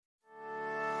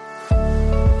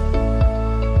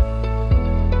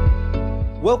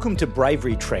Welcome to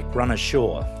Bravery Trek Run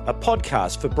Ashore, a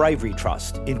podcast for Bravery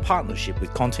Trust in partnership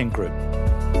with Content Group.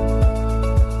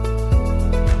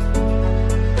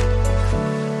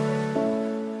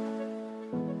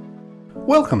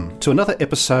 Welcome to another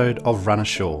episode of Run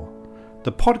Ashore,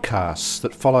 the podcast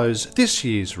that follows this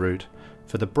year's route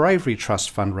for the Bravery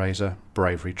Trust fundraiser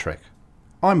Bravery Trek.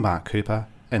 I'm Mark Cooper,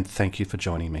 and thank you for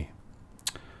joining me.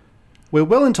 We're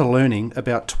well into learning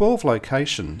about 12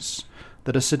 locations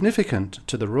that are significant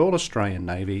to the Royal Australian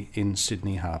Navy in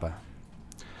Sydney Harbour.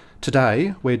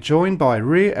 Today, we're joined by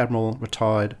Rear Admiral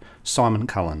retired Simon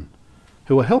Cullen,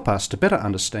 who will help us to better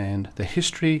understand the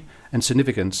history and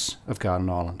significance of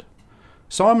Garden Island.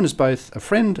 Simon is both a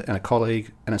friend and a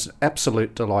colleague, and it's an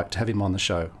absolute delight to have him on the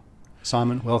show.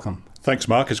 Simon, welcome. Thanks,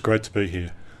 Mark. It's great to be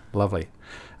here. Lovely.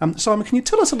 Simon, can you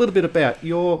tell us a little bit about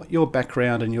your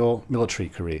background and your military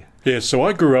career? Yeah, so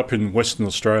I grew up in Western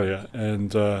Australia,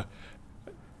 and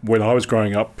when I was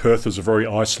growing up, Perth was a very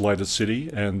isolated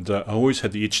city, and I always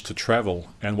had the itch to travel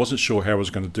and wasn't sure how I was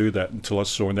going to do that until I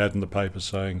saw an ad in the paper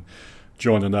saying,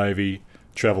 join the Navy,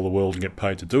 travel the world and get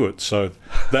paid to do it. So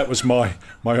that was my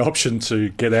option to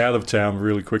get out of town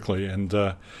really quickly, and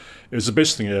it was the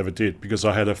best thing I ever did because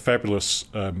I had a fabulous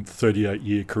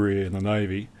 38-year career in the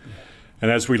Navy. And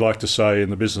as we like to say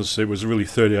in the business, it was really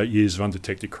 38 years of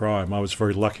undetected crime. I was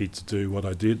very lucky to do what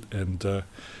I did and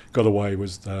got away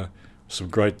with some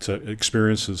great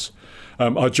experiences.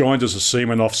 I joined as a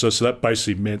seaman officer, so that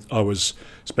basically meant I was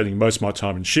spending most of my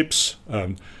time in ships,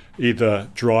 either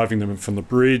driving them from the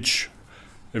bridge,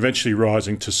 eventually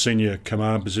rising to senior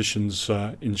command positions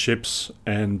in ships,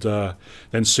 and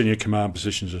then senior command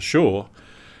positions ashore.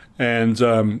 And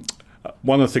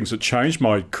one of the things that changed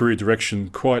my career direction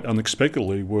quite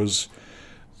unexpectedly was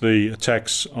the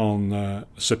attacks on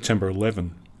September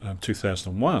 11,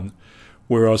 2001,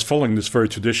 where I was following this very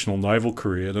traditional naval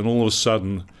career, and then all of a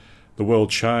sudden the world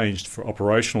changed for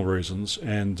operational reasons,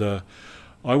 and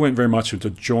I went very much into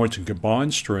joint and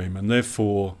combined stream, and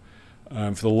therefore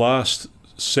for the last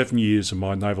 7 years of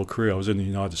my naval career I was in the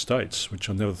United States, which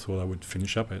I never thought I would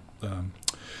finish up at.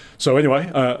 So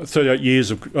anyway, 38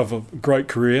 years of a great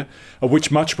career, of which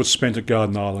much was spent at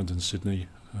Garden Island in Sydney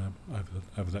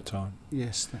over that time.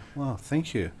 Yes, wow,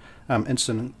 thank you. It's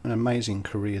an amazing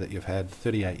career that you've had,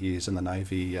 38 years in the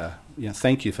Navy.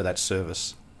 Thank you for that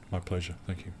service. My pleasure,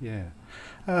 thank you.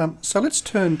 Yeah. So let's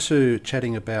turn to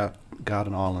chatting about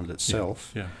Garden Island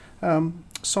itself. Yeah.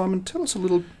 Simon, tell us a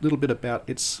little bit about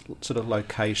its sort of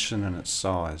location and its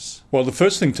size. Well, the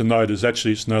first thing to note is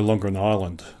actually it's no longer an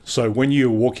island. So when you're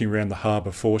walking around the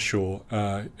harbour foreshore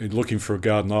looking for a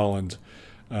Garden Island,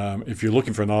 if you're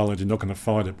looking for an island, you're not going to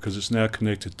find it because it's now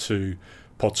connected to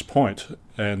Potts Point,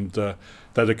 and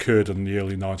that occurred in the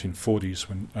early 1940s,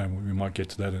 when we might get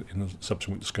to that in a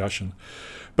subsequent discussion.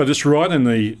 But it's right in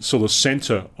the sort of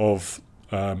centre of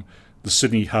the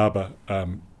Sydney Harbour,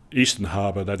 Eastern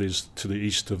Harbour, that is to the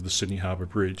east of the Sydney Harbour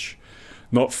Bridge,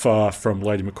 not far from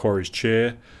Lady Macquarie's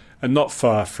Chair, and not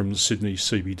far from the Sydney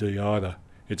CBD either.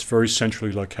 It's very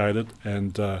centrally located,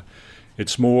 and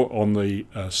it's more on the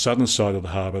southern side of the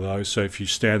harbour though, so if you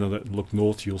stand on it and look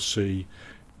north you'll see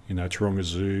Taronga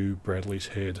Zoo, Bradley's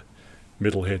Head,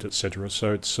 Middlehead, etc.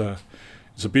 So it's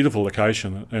a beautiful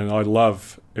location, and I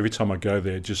love every time I go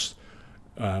there just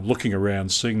looking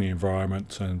around, seeing the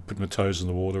environment and putting my toes in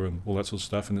the water and all that sort of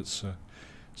stuff, and it's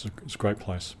a great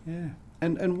place. Yeah.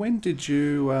 And when did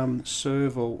you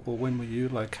serve, or when were you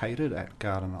located at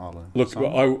Garden Island? Look,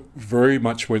 I very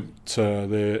much went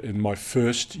there in my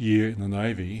first year in the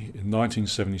Navy in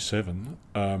 1977.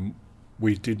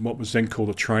 We did what was then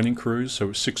called a training cruise, so it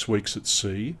was 6 weeks at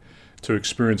sea to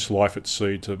experience life at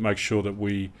sea, to make sure that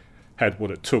we had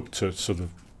what it took to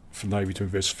for Navy to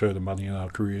invest further money in our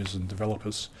careers and develop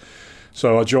us.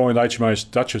 So I joined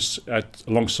HMAS Duchess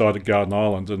alongside at Garden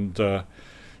Island, and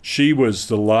she was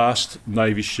the last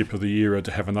Navy ship of the era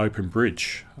to have an open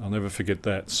bridge. I'll never forget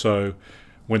that. So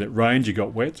when it rained, you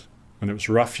got wet. When it was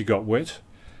rough, you got wet.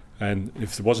 And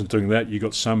if it wasn't doing that, you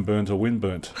got sunburnt or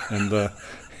windburnt. And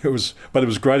it was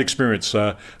a great experience.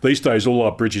 These days, all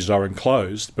our bridges are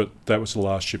enclosed, but that was the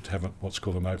last ship to have what's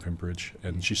called an open bridge.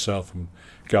 And she sailed from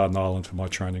Garden Island for my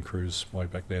training cruise way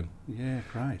back then. Yeah,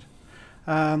 great.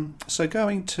 So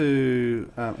going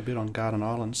to a bit on Garden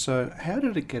Island, so how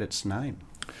did it get its name?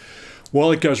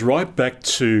 Well, it goes right back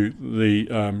to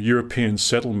the European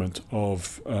settlement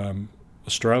of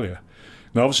Australia.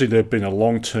 Now, obviously, there had been a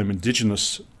long-term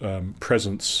Indigenous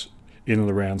presence in and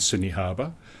around Sydney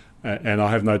Harbour, and I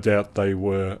have no doubt they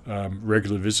were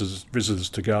regular visitors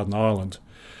to Garden Island.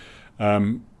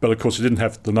 But, of course, it didn't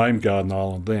have the name Garden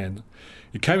Island then.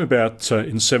 It came about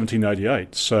in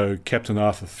 1788, so Captain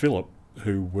Arthur Phillip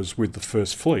who was with the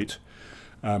First Fleet,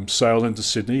 sailed into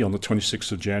Sydney on the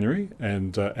 26th of January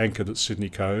and anchored at Sydney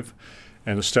Cove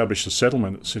and established a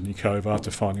settlement at Sydney Cove after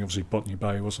finding obviously Botany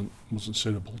Bay wasn't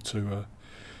suitable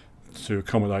to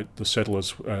accommodate the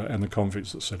settlers and the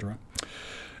convicts, etc.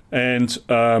 And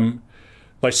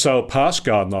they sailed past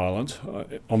Garden Island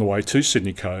on the way to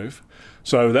Sydney Cove.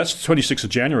 So that's the 26th of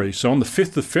January. So on the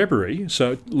 5th of February,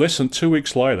 so less than 2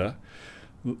 weeks later,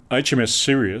 HMS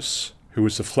Sirius, who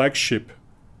was the flagship,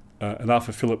 an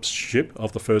Arthur Phillipps ship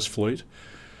of the First Fleet,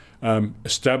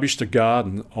 established a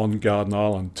garden on Garden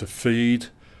Island to feed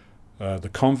the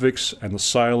convicts and the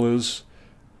sailors,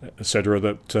 etc.,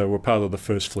 that were part of the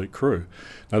First Fleet crew.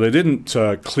 Now, they didn't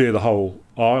clear the whole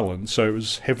island, so it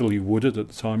was heavily wooded at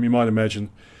the time. You might imagine,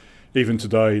 even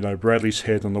today, Bradley's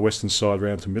Head on the western side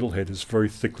around to Middlehead is very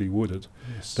thickly wooded.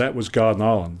 Yes. That was Garden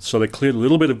Island. So they cleared a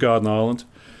little bit of Garden Island,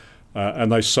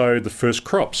 and they sowed the first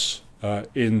crops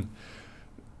in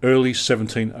early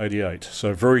 1788,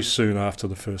 so very soon after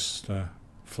the First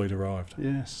Fleet arrived.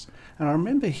 Yes. And I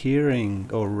remember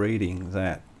hearing or reading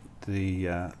that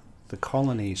the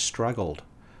colony struggled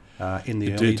in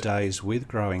the early days with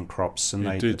growing crops, and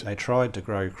they tried to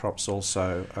grow crops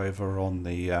also over on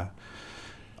the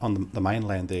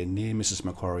mainland there near Mrs.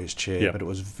 Macquarie's chair, but it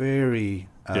was very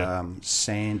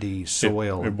sandy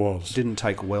soil. It was. It didn't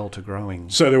take well to growing.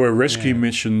 So there were rescue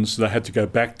missions. They had to go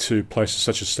back to places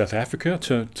such as South Africa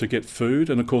to get food,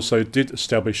 and of course they did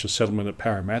establish a settlement at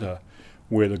Parramatta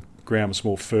where the ground was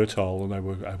more fertile and they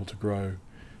were able to grow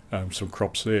some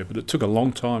crops there. But it took a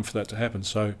long time for that to happen.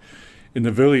 So in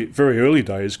the very, very early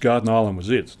days, Garden Island was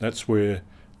it. That's where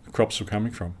the crops were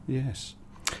coming from. Yes.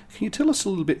 Can you tell us a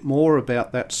little bit more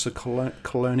about that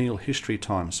colonial history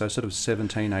time, so sort of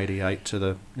 1788 to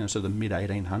the sort of the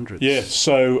mid-1800s? Yeah,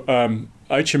 so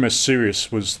HMS Sirius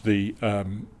was the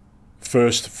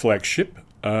first flagship,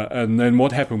 and then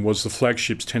what happened was the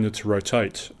flagships tended to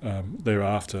rotate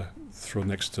thereafter for the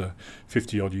next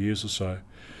 50-odd years or so.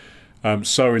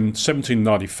 So in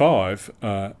 1795,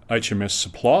 HMS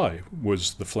Supply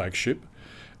was the flagship,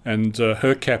 and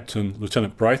her captain,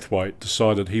 Lieutenant Braithwaite,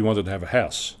 decided he wanted to have a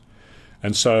house.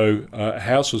 And so a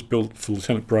house was built for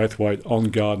Lieutenant Braithwaite on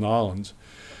Garden Island.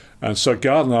 And so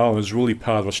Garden Island is really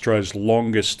part of Australia's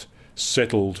longest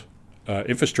settled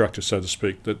infrastructure, so to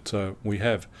speak, that we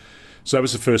have. So that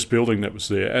was the first building that was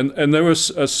there. And there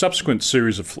was a subsequent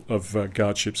series of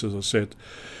guardships, as I said.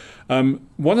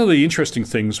 One of the interesting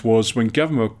things was when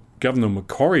Governor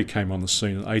Macquarie came on the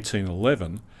scene in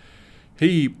 1811,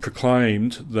 he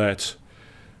proclaimed that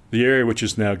the area which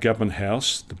is now Government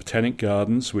House, the Botanic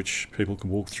Gardens, which people can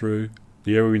walk through,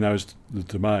 the area we know as the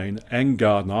Domain, and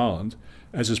Garden Island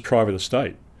as his private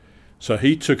estate. So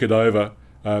he took it over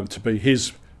to be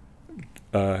his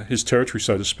territory,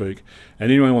 so to speak,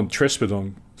 and anyone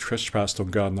trespassed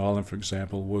on Garden Island, for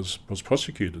example, was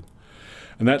prosecuted.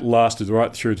 And that lasted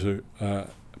right through to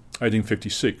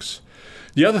 1856.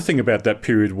 The other thing about that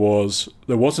period was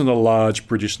there wasn't a large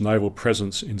British naval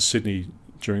presence in Sydney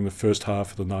during the first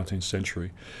half of the 19th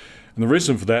century. And the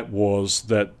reason for that was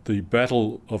that the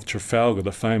Battle of Trafalgar,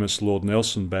 the famous Lord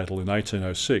Nelson battle in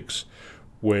 1806,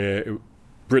 where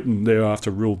Britain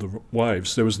thereafter ruled the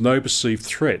waves, there was no perceived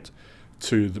threat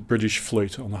to the British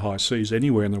fleet on the high seas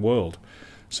anywhere in the world.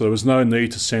 So there was no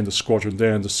need to send a squadron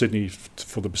down to Sydney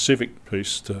for the Pacific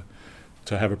piece to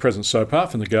have a presence. So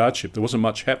apart from the guardship, there wasn't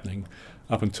much happening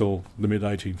up until the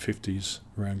mid-1850s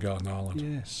around Garden Island.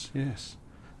 Yes, yes.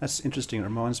 That's interesting. It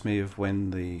reminds me of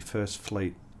when the First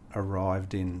Fleet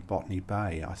arrived in Botany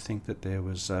Bay. I think that there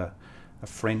was a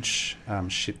French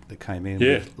ship that came in.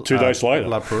 Yeah, with, 2 days later.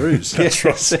 La Perouse. That's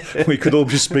right. We could all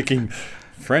be speaking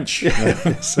French.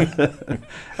 Yes.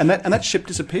 and that ship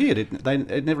disappeared.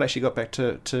 It never actually got back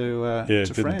to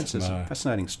France. It's a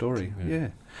fascinating story. Yeah.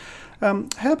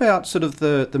 How about sort of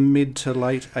the mid to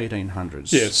late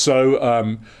 1800s? Yeah,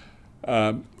 so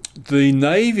the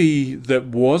Navy that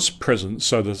was present,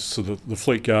 so the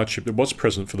Fleet Guardship that was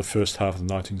present for the first half of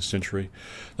the 19th century,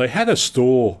 they had a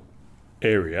store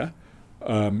area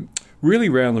really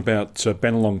round about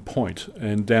Bennelong Point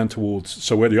and down towards,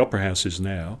 so where the Opera House is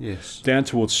now, yes, down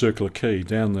towards Circular Quay,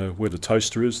 down where the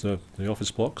toaster is, the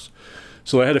office blocks.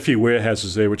 So they had a few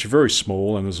warehouses there which are very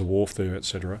small, and there's a wharf there,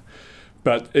 etc.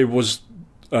 But it was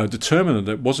determined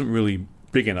that it wasn't really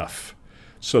big enough.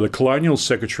 So the Colonial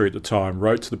Secretary at the time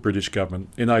wrote to the British government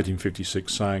in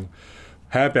 1856 saying,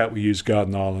 how about we use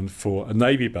Garden Island for a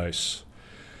Navy base?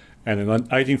 And in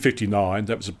 1859,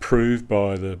 that was approved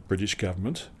by the British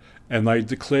government, and they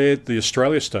declared the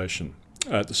Australia Station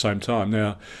at the same time.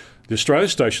 Now, the Australia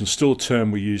Station is still a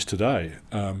term we use today,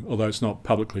 although it's not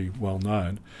publicly well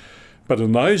known. But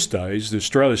in those days, the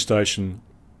Australia Station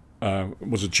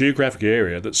was a geographic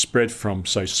area that spread from,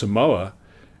 say, Samoa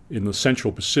in the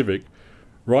Central Pacific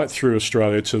right through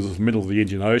Australia to the middle of the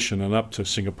Indian Ocean and up to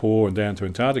Singapore and down to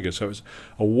Antarctica. So it was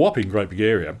a whopping great big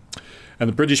area. And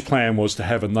the British plan was to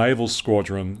have a naval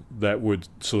squadron that would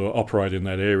sort of operate in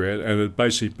that area, and it'd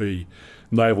basically be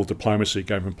naval diplomacy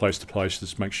going from place to place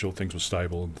to make sure things were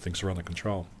stable and things were under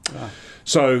control. Ah.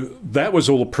 So that was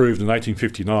all approved in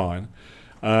 1859.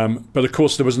 But of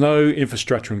course, there was no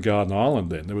infrastructure in Garden Island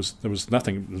then. There was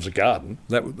nothing. There was a garden.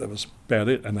 That was about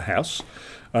it, and the house.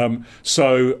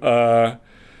 So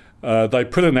they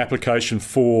put in an application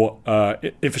for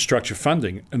infrastructure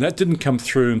funding, and that didn't come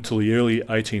through until the early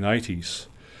 1880s.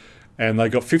 And they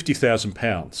got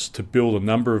 £50,000 to build a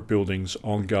number of buildings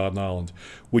on Garden Island,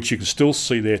 which you can still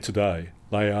see there today.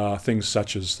 They are things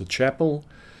such as the chapel,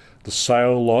 the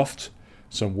sail loft,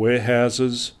 some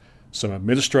warehouses, some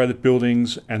administrative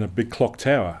buildings, and a big clock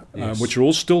tower, yes. Which are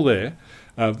all still there.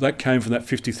 That came from that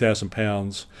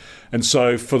 £50,000. And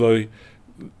so for the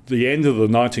end of the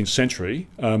 19th century,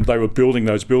 they were building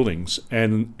those buildings.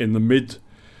 And in the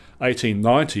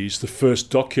mid-1890s, the first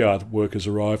dockyard workers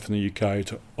arrived from the UK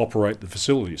to operate the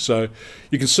facility. So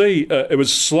you can see it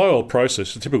was a slow old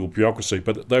process, a typical bureaucracy,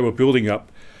 but they were building up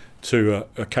to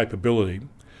a capability.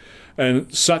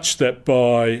 And such that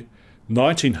by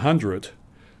 1900...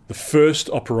 the first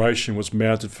operation was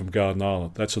mounted from Garden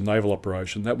Island. That's a naval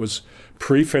operation. That was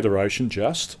pre-Federation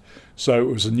just. So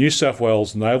it was a New South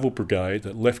Wales Naval Brigade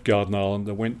that left Garden Island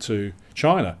and went to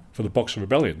China for the Boxer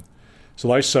Rebellion. So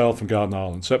they sailed from Garden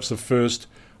Island. So that was the first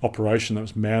operation that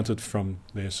was mounted from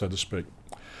there, so to speak.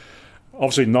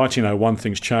 Obviously, in 1901,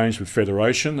 things changed with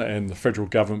Federation, and the federal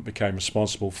government became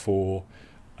responsible for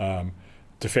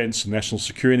defence and national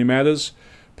security matters.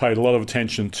 Paid a lot of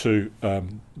attention to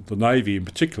the Navy in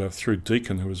particular through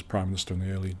Deakin, who was Prime Minister in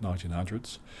the early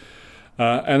 1900s.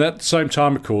 And at the same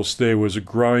time, of course, there was a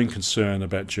growing concern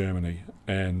about Germany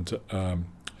and a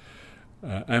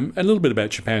little bit about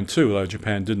Japan too, although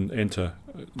Japan didn't enter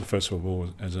the First World War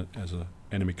as an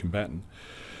enemy combatant.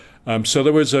 So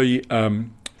there was a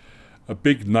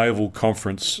big naval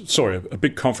conference, a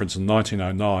big conference in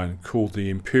 1909 called the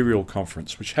Imperial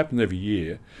Conference, which happened every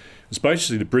year. It's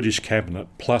basically the British cabinet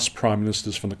plus prime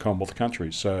ministers from the Commonwealth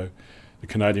countries. So the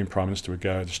Canadian Prime Minister would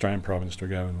go, the Australian Prime Minister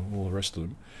would go, and all the rest of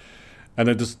them. And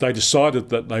they decided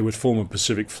that they would form a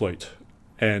Pacific fleet,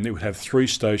 and it would have 3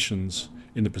 stations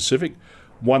in the Pacific,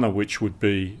 one of which would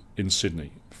be in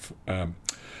Sydney. And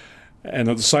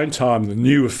at the same time, the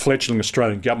new fledgling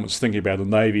Australian government was thinking about a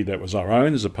navy that was our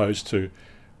own as opposed to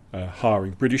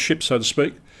hiring British ships, so to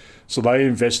speak. So they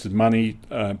invested money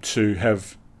to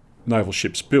have naval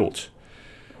ships built.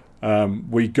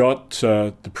 We got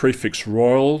the prefix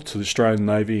Royal to the Australian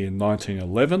Navy in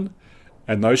 1911,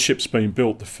 and those ships being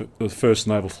built, the first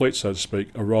naval fleet, so to speak,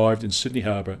 arrived in Sydney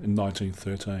Harbour in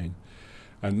 1913.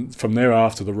 And from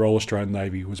thereafter, the Royal Australian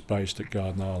Navy was based at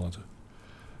Garden Island.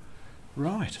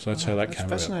 Right. So that's how that came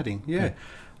about. Fascinating, yeah.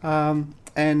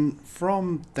 And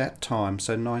from that time,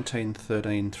 so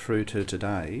 1913 through to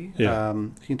today,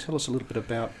 can you tell us a little bit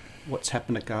about what's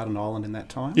happened at Garden Island in that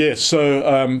time? Yeah, so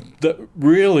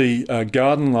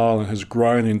Garden Island has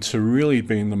grown into really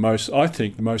being the most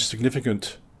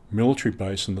significant military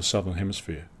base in the Southern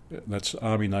Hemisphere. That's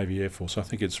Army, Navy, Air Force. I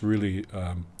think it's really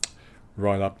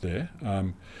right up there.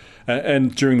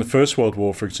 And during the First World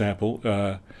War, for example,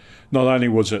 not only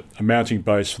was it a mounting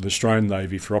base for the Australian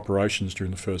Navy for operations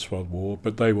during the First World War,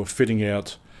 but they were fitting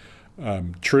out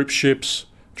troop ships,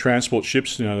 transport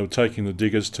ships. They were taking the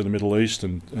diggers to the Middle East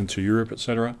and to Europe,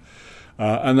 etc.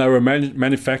 And they were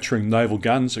manufacturing naval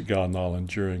guns at Garden Island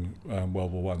during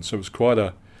World War I. So it was quite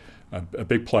a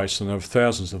big place, and there were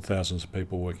thousands and thousands of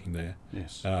people working there.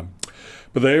 Yes.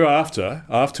 But thereafter,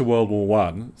 after World War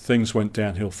I, things went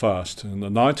downhill fast. In the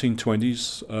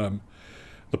 1920s,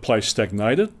 the place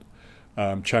stagnated.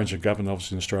 Change of government,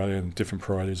 obviously, in Australia and different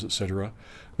priorities, etc.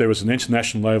 There was an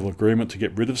international naval agreement to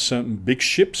get rid of certain big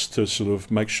ships to sort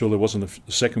of make sure there wasn't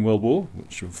a Second World War,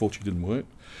 which unfortunately didn't work.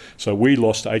 So we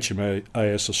lost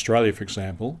HMAS Australia, for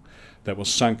example, that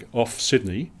was sunk off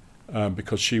Sydney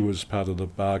because she was part of the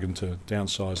bargain to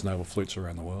downsize naval fleets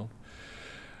around the world.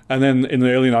 And then in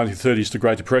the early 1930s, the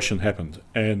Great Depression happened,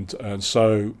 and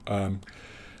so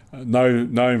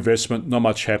no investment, not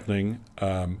much happening.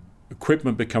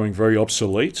 Equipment becoming very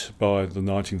obsolete by the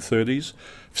 1930s,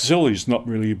 facilities not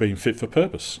really being fit for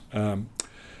purpose. And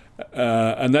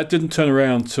that didn't turn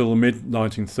around till the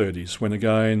mid-1930s, when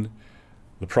again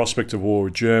the prospect of war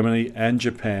with Germany and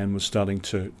Japan was starting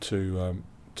to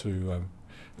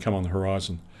come on the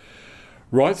horizon.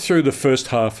 right through the first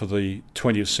half of the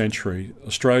 20th century,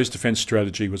 Australia's defence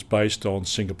strategy was based on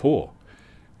Singapore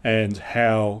and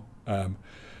how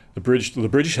the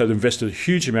British had invested a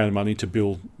huge amount of money to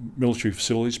build military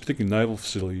facilities, particularly naval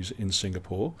facilities in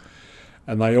Singapore,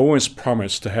 and they always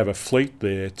promised to have a fleet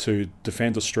there to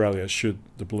defend Australia should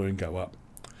the balloon go up.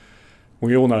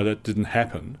 We all know that didn't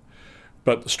happen,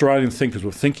 but Australian thinkers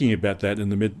were thinking about that in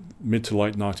the mid to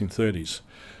late 1930s.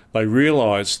 They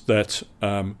realised that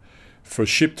for a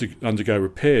ship to undergo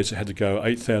repairs, it had to go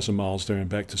 8,000 miles there and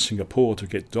back to Singapore to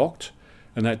get docked,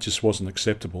 and that just wasn't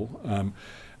acceptable.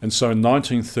 And so in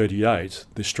 1938,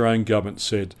 the Australian government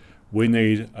said, we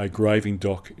need a graving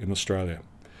dock in Australia.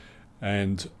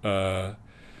 And the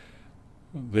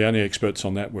only experts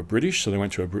on that were British, so they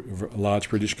went to a large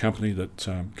British company that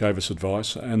gave us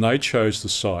advice, and they chose the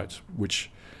site, which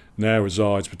now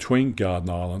resides between Garden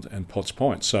Island and Potts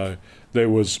Point. So there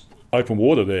was open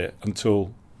water there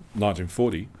until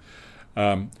 1940.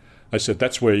 They said,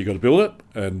 that's where you've got to build it,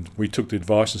 and we took the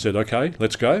advice and said, okay,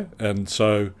 let's go. And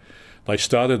so they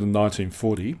started in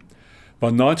 1940. By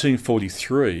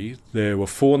 1943, there were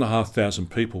 4,500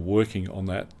 people working on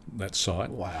that site.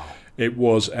 Wow. It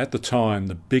was, at the time,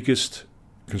 the biggest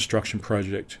construction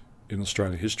project in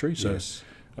Australian history. So yes.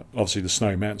 Obviously the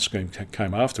Snowy Mountain scheme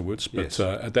came afterwards, but Yes.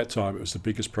 At that time it was the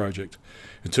biggest project.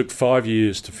 It took 5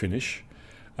 years to finish.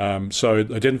 So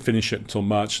they didn't finish it until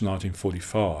March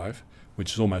 1945,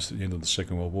 which is almost at the end of the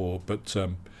Second World War. But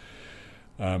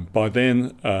by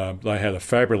then, they had a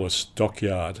fabulous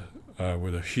dockyard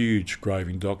with a huge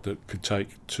graving dock that could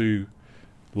take two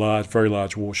very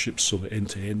large warships, sort of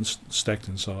end-to-end, stacked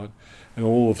inside, and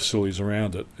all the facilities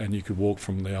around it, and you could walk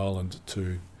from the island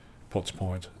to Potts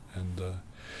Point. And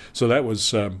so that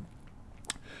was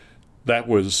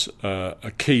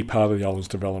a key part of the island's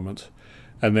development.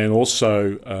 And then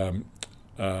also,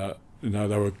 they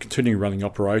were continuing running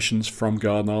operations from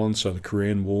Garden Island, so the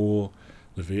Korean War,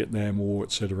 the Vietnam War,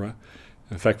 etc.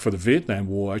 In fact, for the Vietnam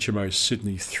War, HMAS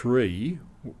Sydney 3,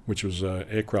 which was an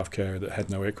aircraft carrier that had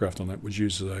no aircraft on it, was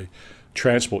used as a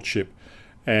transport ship.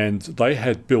 And they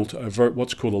had built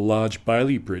what's called a large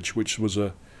Bailey Bridge, which was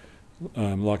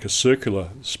like a circular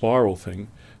spiral thing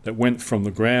that went from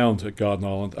the ground at Garden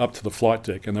Island up to the flight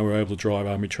deck, and they were able to drive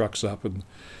army trucks up, and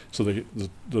so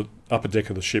the upper deck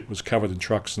of the ship was covered in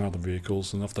trucks and other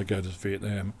vehicles, and off they go to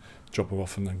Vietnam, drop them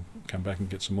off, and then come back and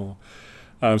get some more.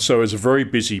 So it was a very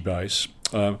busy base.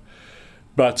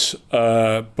 But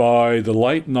by the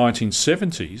late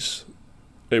 1970s,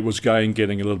 it was getting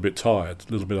a little bit tired,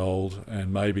 a little bit old,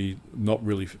 and maybe not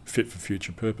really fit for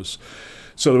future purpose.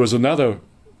 So there was another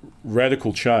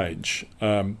radical change,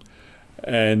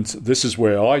 and this is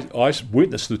where I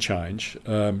witnessed the change.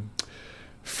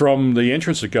 From the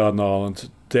entrance of Garden Island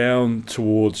down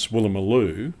towards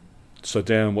Woolloomooloo, so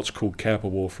down what's called Cowper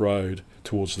Wharf Road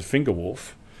towards the Finger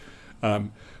Wharf,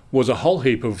 was a whole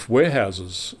heap of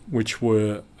warehouses which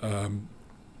were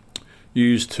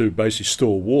used to basically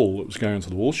store wool that was going into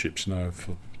the warships,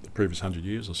 for the previous 100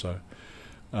 years or so,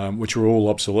 which were all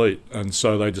obsolete. And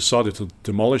so they decided to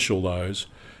demolish all those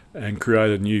and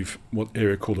create a new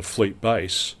area called a fleet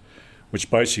base,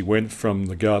 which basically went from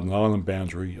the Garden Island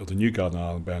boundary, or the new Garden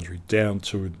Island boundary, down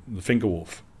to the Finger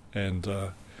Wharf. And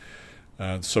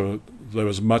so there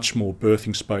was much more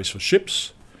berthing space for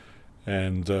ships,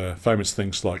 and famous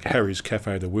things like Harry's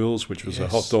Cafe de Wills, which was a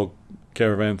hot dog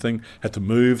caravan thing, had to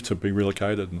move to be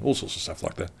relocated, and all sorts of stuff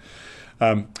like that.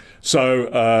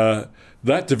 So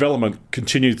that development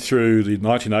continued through the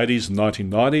 1980s and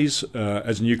 1990s.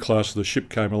 As a new class of the ship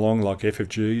came along, like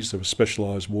FFGs, there were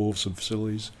specialised wharves and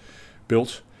facilities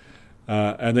built.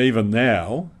 And even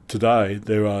now, today,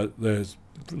 there's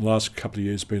the last couple of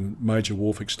years been major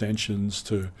wharf extensions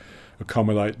to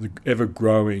accommodate the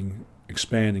ever-growing,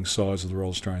 expanding size of the Royal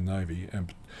Australian Navy,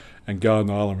 and Garden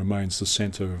Island remains the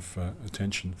centre of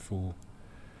attention for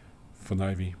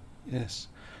Navy. Yes.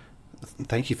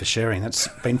 Thank you for sharing. That's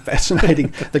been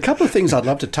fascinating. The couple of things I'd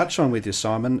love to touch on with you,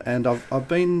 Simon, and I've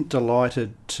been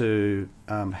delighted to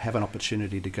have an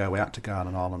opportunity to go out to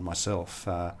Garden Island myself,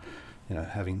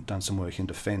 having done some work in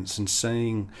defence, and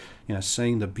seeing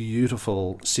the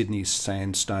beautiful Sydney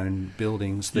sandstone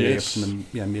buildings there from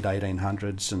the mid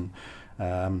 1800s, and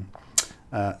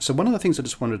so one of the things I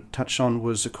just wanted to touch on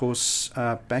was, of course,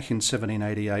 back in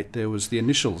 1788 there was the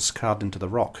initials carved into the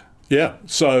rock. Yeah.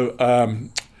 So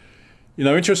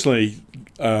interestingly,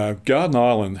 Garden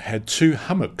Island had two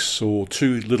hummocks, or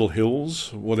two little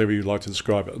hills, whatever you like to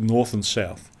describe it, north and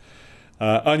south.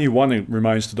 Only one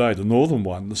remains today, the northern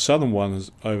one. The southern one,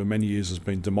 over many years, has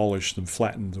been demolished and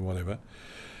flattened or whatever.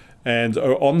 And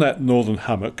on that northern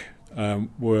hummock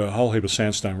were a whole heap of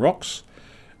sandstone rocks,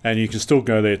 And you can still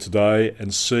go there today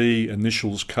and see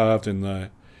initials carved in the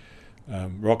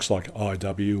rocks like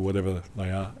IW, whatever they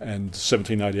are, and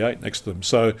 1788 next to them.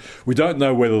 So we don't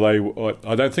know whether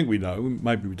I don't think we know,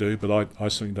 maybe we do, but I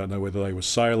certainly don't know whether they were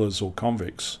sailors or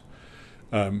convicts.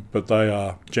 But they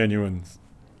are genuine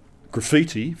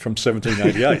graffiti from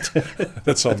 1788.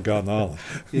 That's on Garden Island.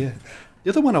 Yeah. The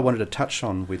other one I wanted to touch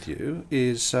on with you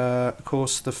is, of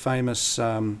course, the famous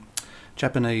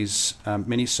Japanese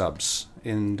mini-subs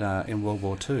in World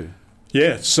War II.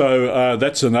 Yeah, so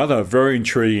that's another very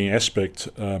intriguing aspect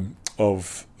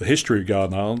of the history of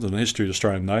Garden Island and the history of the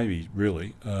Australian Navy,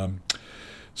 really.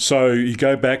 So you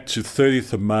go back to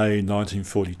 30th of May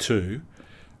 1942,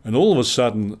 and all of a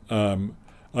sudden,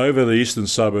 over the eastern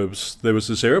suburbs, there was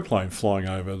this aeroplane flying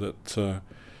over that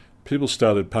people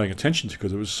started paying attention to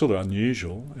because it was sort of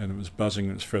unusual, and it was buzzing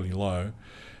and it was fairly low,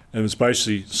 and it was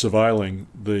basically surveilling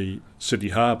the Sydney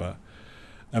Harbour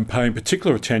and paying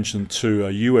particular attention to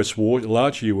a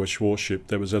large US warship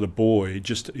that was at a buoy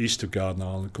just east of Garden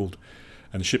Island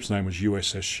and the ship's name was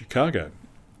USS Chicago.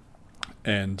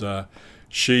 And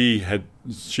she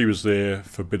was there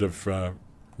for a bit of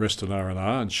rest and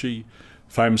R&R, and she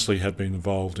famously had been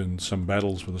involved in some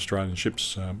battles with Australian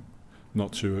ships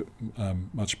not too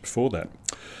much before that.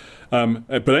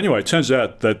 But anyway, it turns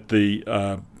out that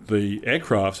the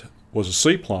aircraft was a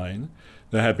seaplane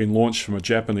that had been launched from a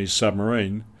Japanese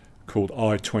submarine called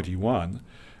I-21,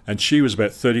 and she was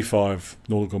about 35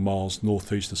 nautical miles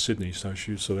northeast of Sydney, so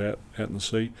she was sort of out in the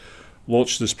sea.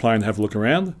 Launched this plane, have a look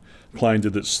around. Plane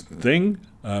did its thing.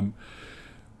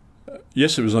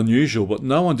 Yes, it was unusual, but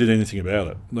no one did anything about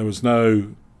it. There was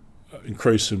no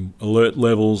increase in alert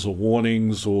levels or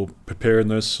warnings or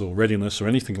preparedness or readiness or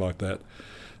anything like that.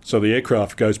 So the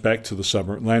aircraft goes back to the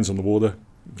submarine, lands on the water,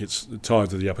 gets tied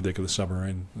to the upper deck of the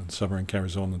submarine, and the submarine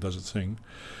carries on and does its thing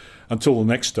until the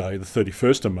next day, the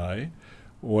 31st of May,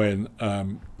 when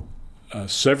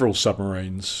several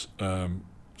submarines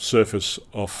surface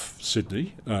off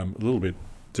Sydney, a little bit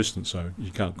distant, so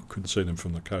you couldn't see them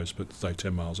from the coast, but stay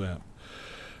 10 miles out.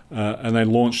 And they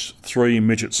launched 3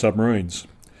 midget submarines.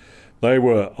 They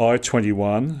were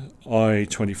I-21,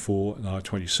 I-24 and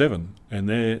I-27, and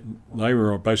they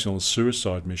were basically on a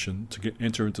suicide mission to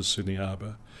enter into Sydney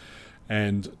Harbour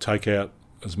and take out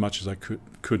as much as they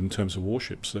could in terms of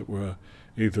warships that were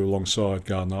either alongside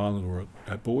Garden Island or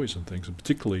at buoys and things, and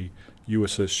particularly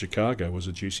USS Chicago was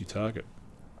a juicy target.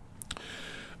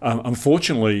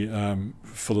 Unfortunately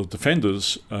for the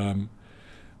defenders,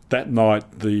 that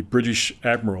night the British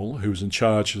Admiral, who was in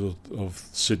charge of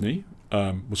Sydney,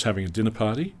 was having a dinner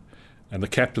party, and the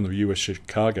captain of US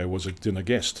Chicago was a dinner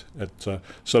guest. So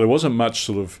there wasn't much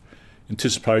sort of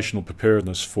anticipation or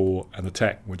preparedness for an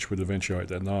attack, which would eventuate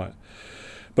that night.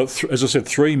 But as I said,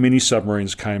 3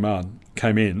 mini-submarines came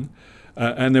in,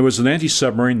 and there was an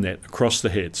anti-submarine net across the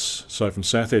heads, so from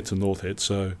South Head to North Head,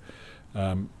 so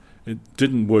it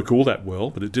didn't work all that well,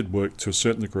 but it did work to a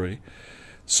certain degree.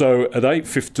 So at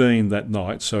 8:15 that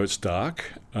night, so it's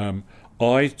dark,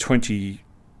 I-27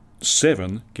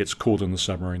 gets caught in the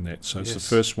submarine net, so it's the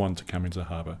first one to come into the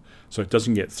harbour. So it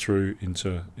doesn't get through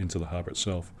into the harbour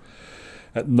itself.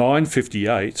 At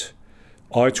 9:58,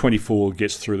 I-24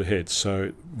 gets through the head, so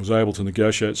it was able to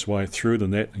negotiate its way through the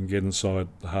net and get inside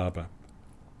the harbour.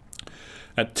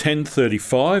 At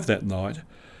 10:35 that night,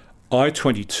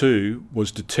 I-22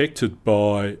 was detected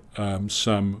by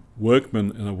some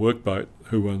workmen in a workboat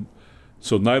who were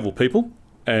sort of naval people,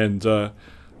 and they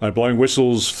were blowing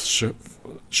whistles,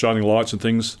 shining lights and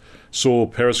things, saw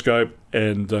periscope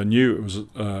and knew it was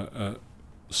a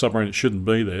submarine that shouldn't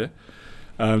be there.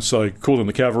 So they called in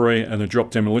the cavalry and they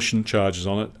dropped demolition charges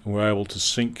on it and were able to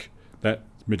sink that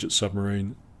midget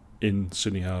submarine in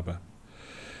Sydney Harbour.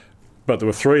 But there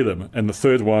were 3 of them, and the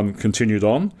third one continued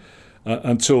on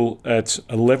until at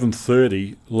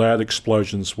 11:30 loud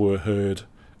explosions were heard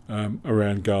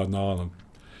around Garden Island.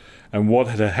 And what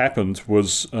had happened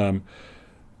was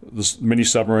this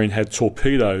mini-submarine had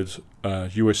torpedoed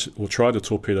tried to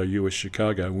torpedo US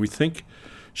Chicago. And we think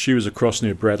she was across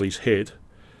near Bradley's Head,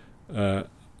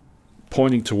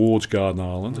 pointing towards Garden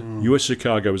Island. US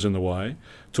Chicago was in the way.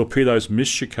 Torpedoes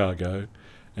missed Chicago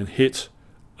and hit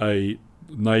a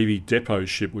Navy depot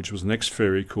ship, which was an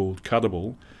ex-ferry called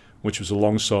Cuttable, which was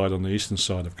alongside on the eastern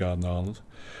side of Garden Island.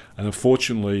 And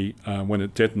unfortunately, when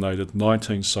it detonated,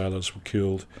 19 sailors were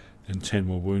killed and 10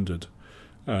 were wounded.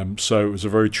 So it was a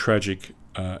very tragic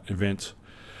event.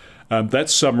 That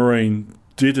submarine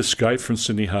did escape from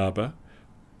Sydney Harbour,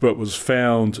 but was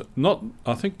found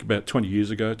I think about 25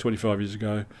 years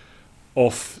ago,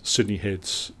 off Sydney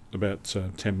Heads, about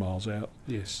 10 miles out.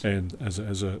 Yes. And as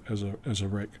a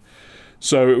wreck.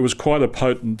 So it was quite a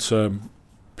potent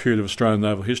period of Australian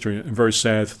naval history, and very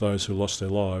sad for those who lost their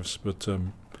lives, but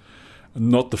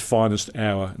not the finest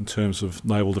hour in terms of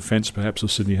naval defence, perhaps,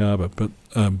 of Sydney Harbour, but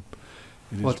it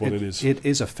is what it is. It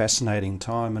is a fascinating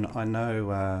time, and I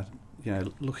know,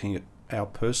 looking at our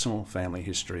personal family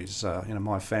histories,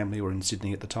 my family were in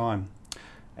Sydney at the time,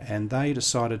 and they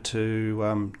decided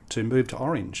to move to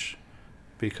Orange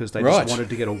because they just wanted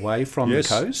to get away from the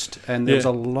coast, and there was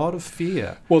a lot of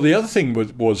fear. Well, the other thing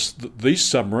was that these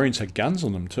submarines had guns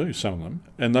on them too, some of them,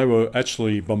 and they were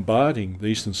actually bombarding the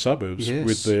eastern suburbs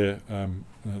with their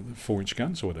 4-inch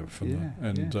guns or whatever from them,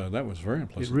 and that was very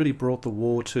unpleasant. It really brought the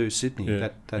war to Sydney,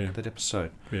 that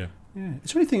episode. Yeah. Yeah.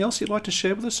 Is there anything else you'd like to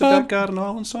share with us about Garden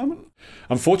Island, Simon?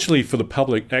 Unfortunately for the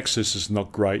public, access is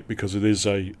not great because it is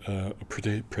a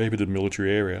prohibited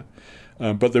military area.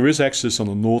 But there is access on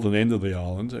the northern end of the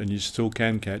island, and you still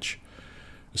can catch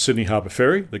a Sydney Harbour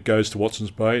ferry that goes to Watson's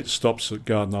Bay. It stops at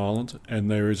Garden Island, and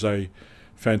there is a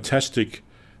fantastic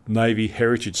Navy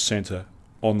Heritage Centre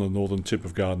on the northern tip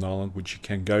of Garden Island, which you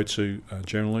can go to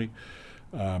generally,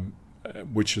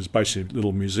 which is basically a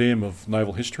little museum of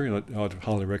naval history, and I'd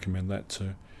highly recommend that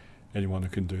to anyone who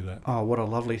can do that. Oh, what a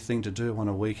lovely thing to do on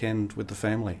a weekend with the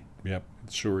family. Yep,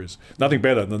 it sure is. Nothing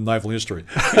better than naval history.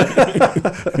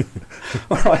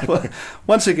 All right, well,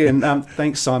 once again,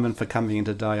 thanks, Simon, for coming in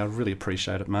today. I really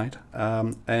appreciate it, mate.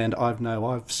 And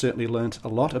I've certainly learnt a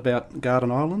lot about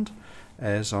Garden Island,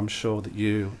 as I'm sure that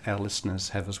you, our listeners,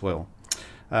 have as well.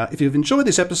 If you've enjoyed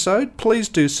this episode, please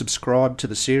do subscribe to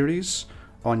the series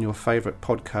on your favourite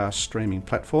podcast streaming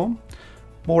platform.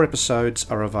 More episodes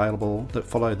are available that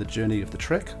follow the journey of the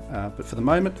trek, but for the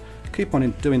moment, keep on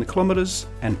doing the kilometres,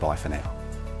 and bye for now.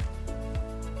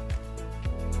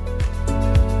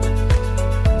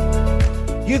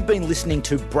 You've been listening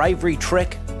to Bravery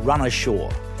Trek Run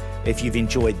Ashore. If you've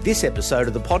enjoyed this episode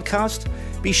of the podcast,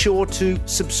 be sure to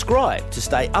subscribe to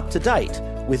stay up to date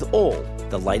with all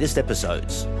the latest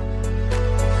episodes.